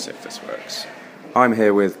If this works. I'm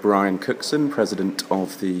here with Brian Cookson, President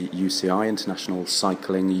of the UCI, International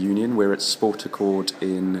Cycling Union. We're at SportAccord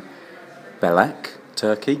in Belek,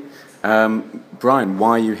 Turkey. Brian,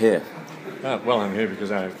 why are you here? Well, I'm here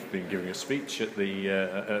because I've been giving a speech at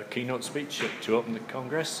a keynote speech to open the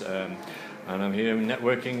Congress, and I'm here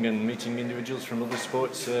networking and meeting individuals from other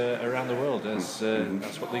sports around the world. That's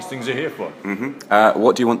what these things are here for.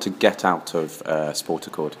 What do you want to get out of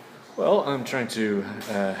SportAccord? Well, I'm trying to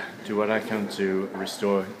do what I can to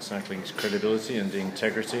restore cycling's credibility and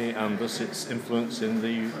integrity, and thus its influence in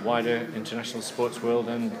the wider international sports world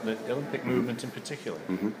and the Olympic movement in particular.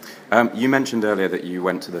 You mentioned earlier that you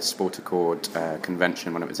went to the SportAccord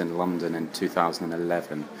convention when it was in London in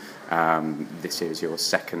 2011. This year is your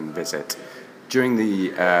second visit. During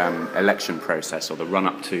the election process, or the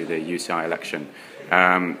run-up to the UCI election,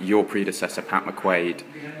 your predecessor, Pat McQuaid,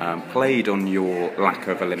 played on your lack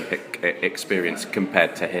of Olympic experience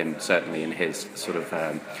compared to him, certainly in his sort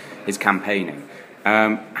of his campaigning.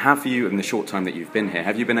 Have you, in the short time that you've been here,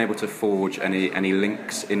 have you been able to forge any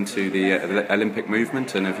links into the Olympic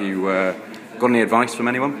movement, and have you got any advice from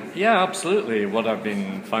anyone? Yeah, absolutely. What I've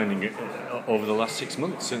been finding over the last 6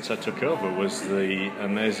 months since I took over was the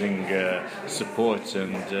amazing support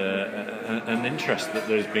and interest that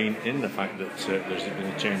there's been in the fact that there's been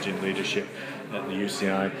a change in leadership at the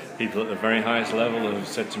UCI. People at the very highest level have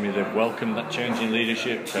said to me they've welcomed that change in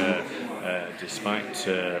leadership despite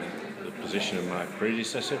the position of my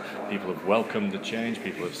predecessor. People have welcomed the change.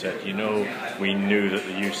 People have said, you know, we knew that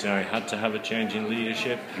the UCI had to have a change in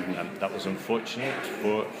leadership. That was unfortunate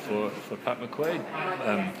for Pat McQuaid.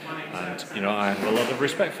 And, you know, I have a lot of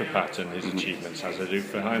respect for Pat and his achievements, as I do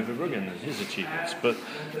for Hein Verbruggen and his achievements. But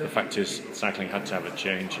the fact is, cycling had to have a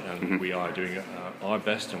change, and we are doing our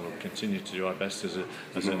best, and we'll continue to do our best as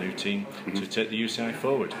a new team to take the UCI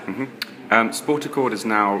forward. SportAccord is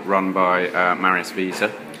now run by Marius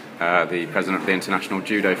Wiese, the president of the International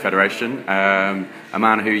Judo Federation, a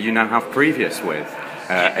man who you now have previous with,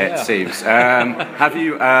 it seems. Have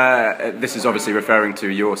you, this is obviously referring to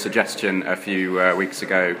your suggestion a few weeks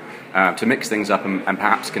ago to mix things up and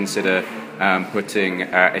perhaps consider putting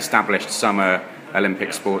established summer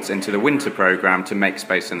Olympic sports into the winter programme to make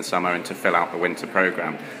space in the summer and to fill out the winter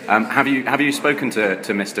programme. Have you spoken to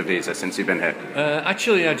Mr. Wiese since you've been here?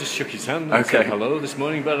 Actually, I just shook his hand and said hello this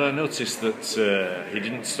morning, but I noticed that he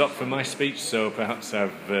didn't stop for my speech, so perhaps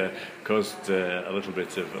I've caused a little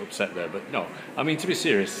bit of upset there. But no, I mean, to be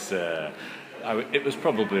serious, it was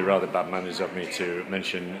probably rather bad manners of me to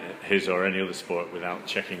mention his or any other sport without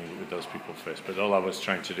checking with those people first. But all I was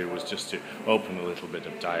trying to do was just to open a little bit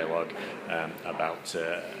of dialogue about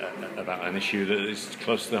an issue that is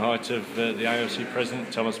close to the heart of the IOC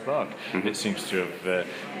President Thomas Bach. It seems to have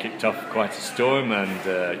kicked off quite a storm,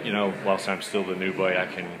 and you know, whilst I'm still the new boy, I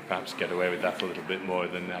can perhaps get away with that a little bit more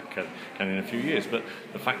than I can in a few years. But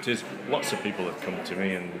the fact is, lots of people have come to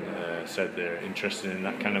me and said they're interested in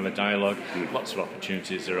that kind of a dialogue. Lots of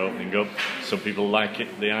opportunities are opening up. Some people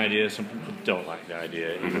like the idea, some people don't like the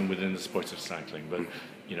idea, even within the sport of cycling. But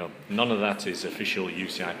you know, none of that is official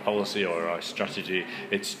UCI policy or our strategy.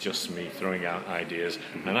 It's just me throwing out ideas.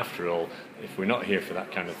 And after all, if we're not here for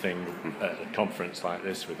that kind of thing at a conference like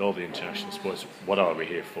this with all the international sports, what are we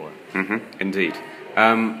here for? Indeed.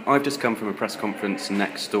 I've just come from a press conference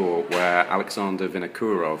next door where Alexander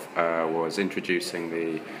Vinokurov was introducing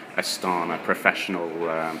the Astana professional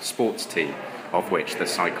sports team, of which the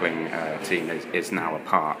cycling team is now a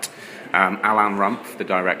part. Alain Rumpf, the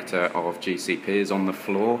director of GCP, is on the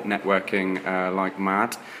floor networking like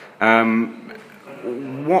mad.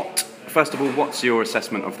 First of all, what's your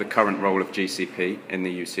assessment of the current role of GCP in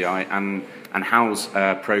the UCI, and how's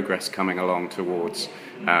progress coming along towards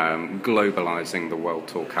globalising the World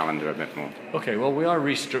Tour calendar a bit more? Okay, well, we are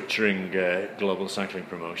restructuring global cycling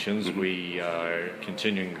promotions. We are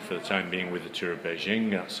continuing for the time being with the Tour of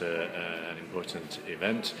Beijing. That's an important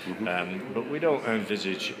event, but we don't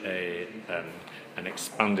envisage an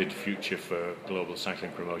expanded future for global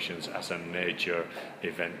cycling promotions as a major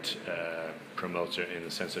event promoter in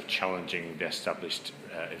the sense of challenging the established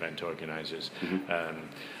event organisers.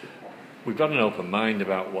 We've got an open mind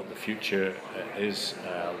about what the future is.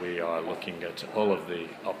 We are looking at all of the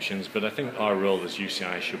options, but I think our role as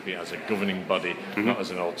UCI should be as a governing body, not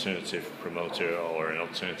as an alternative promoter or an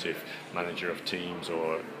alternative manager of teams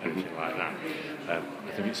or anything like that.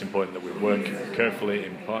 I think it's important that we work carefully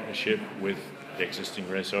in partnership with the existing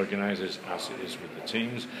race organisers, as it is with the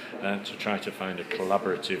teams, to try to find a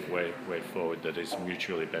collaborative way forward that is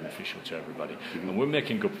mutually beneficial to everybody. And we're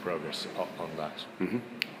making good progress on that.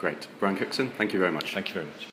 Great. Brian Cookson, thank you very much. Thank you very much.